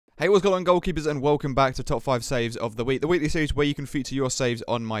Hey, what's going on, goalkeepers, and welcome back to Top 5 Saves of the Week, the weekly series where you can feature your saves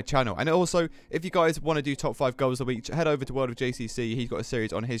on my channel. And also, if you guys want to do Top 5 Goals of the Week, head over to World of JCC. He's got a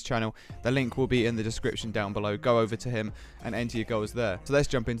series on his channel. The link will be in the description down below. Go over to him and enter your goals there. So let's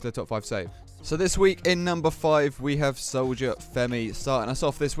jump into the Top 5 Save. So this week in number 5, we have Soldier Femi starting us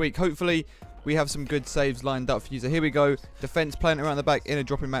off this week. Hopefully, we have some good saves lined up for you. So here we go. Defense playing around the back in a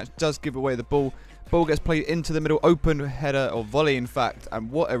dropping match does give away the ball. Ball gets played into the middle, open header or volley in fact,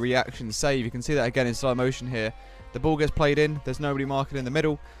 and what a reaction save. You can see that again in slow motion here. The ball gets played in, there's nobody marking in the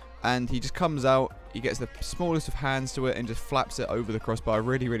middle, and he just comes out, he gets the smallest of hands to it and just flaps it over the crossbar.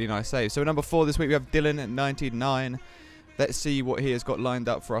 Really, really nice save. So number 4 this week we have Dylan at 99. Let's see what he has got lined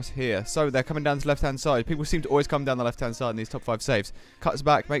up for us here. So they're coming down to the left-hand side. People seem to always come down the left-hand side in these top 5 saves. Cuts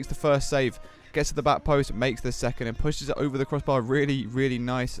back, makes the first save, gets to the back post, makes the second, and pushes it over the crossbar. Really, really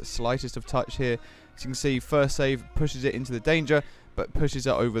nice, slightest of touch here. As you can see, first save pushes it into the danger, but pushes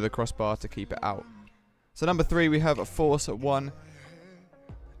it over the crossbar to keep it out. So number 3, we have a Force at 1.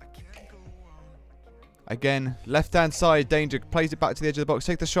 Again, left-hand side, danger, plays it back to the edge of the box,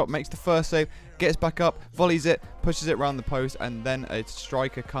 takes the shot, makes the first save, gets back up, volleys it, pushes it around the post, and then a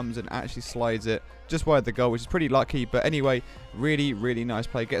striker comes and actually slides it just wide the goal, which is pretty lucky. But anyway, really, really nice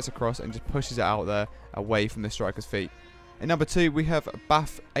play, gets across and just pushes it out there away from the striker's feet. In number 2, we have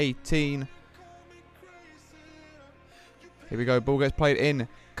Bath 18. Here we go, ball gets played in,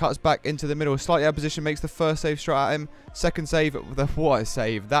 cuts back into the middle, slightly out of position, makes the first save straight at him. Second save, what a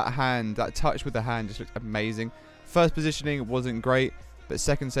save. That hand, that touch with the hand just looked amazing. First positioning wasn't great, but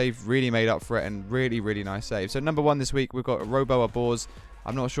second save really made up for it, and really, really nice save. So number 1 this week, we've got Robo Abors.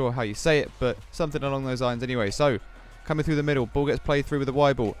 I'm not sure how you say it, but something along those lines anyway. So, coming through the middle, ball gets played through with the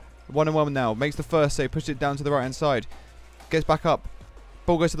wide ball. 1-on-1 now, makes the first save, pushes it down to the right-hand side. Gets back up,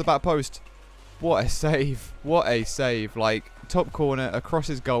 ball goes to the back post. What a save. What a save. Like, top corner, across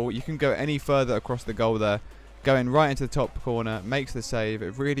his goal. You can go any further across the goal there. Going right into the top corner, makes the save. A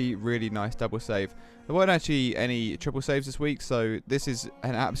really, really nice double save. There weren't actually any triple saves this week, so this is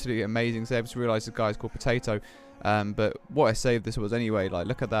an absolutely amazing save. I just realised this guy's called Potato. But what a save this was anyway. Like,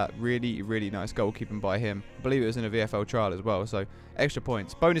 look at that. Really, really nice goalkeeping by him. I believe it was in a VFL trial as well, so extra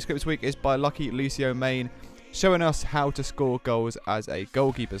points. Bonus clip this week is by Lucky Lucio Main, showing us how to score goals as a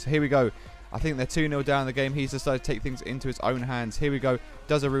goalkeeper. So here we go. I think they're 2-0 down the game. He's decided to take things into his own hands. Here we go.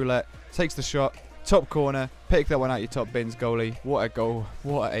 Does a roulette. Takes the shot. Top corner. Pick that one out your top bins, goalie. What a goal.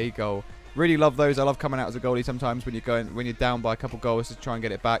 What a goal. Really love those. I love coming out as a goalie sometimes when you're down by a couple goals to try and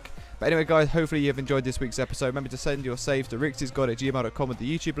get it back. But anyway, guys, hopefully you've enjoyed this week's episode. Remember to send your saves to rixyisgod@gmail.com with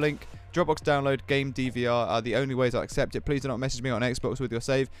the YouTube link. Dropbox download, game DVR are the only ways I accept it. Please do not message me on Xbox with your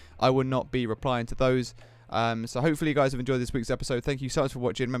save. I will not be replying to those. So hopefully you guys have enjoyed this week's episode. Thank you so much for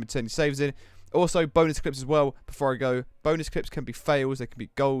watching. Remember to send your saves in. Also, bonus clips as well before I go. Bonus clips can be fails, they can be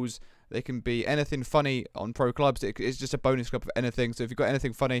goals, they can be anything funny on pro clubs. It's just a bonus clip of anything. So if you've got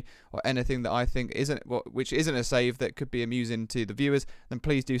anything funny or anything that I think which isn't a save that could be amusing to the viewers, then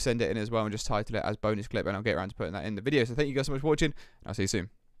please do send it in as well and just title it as bonus clip, and I'll get around to putting that in the video. So thank you guys so much for watching, and I'll see you soon.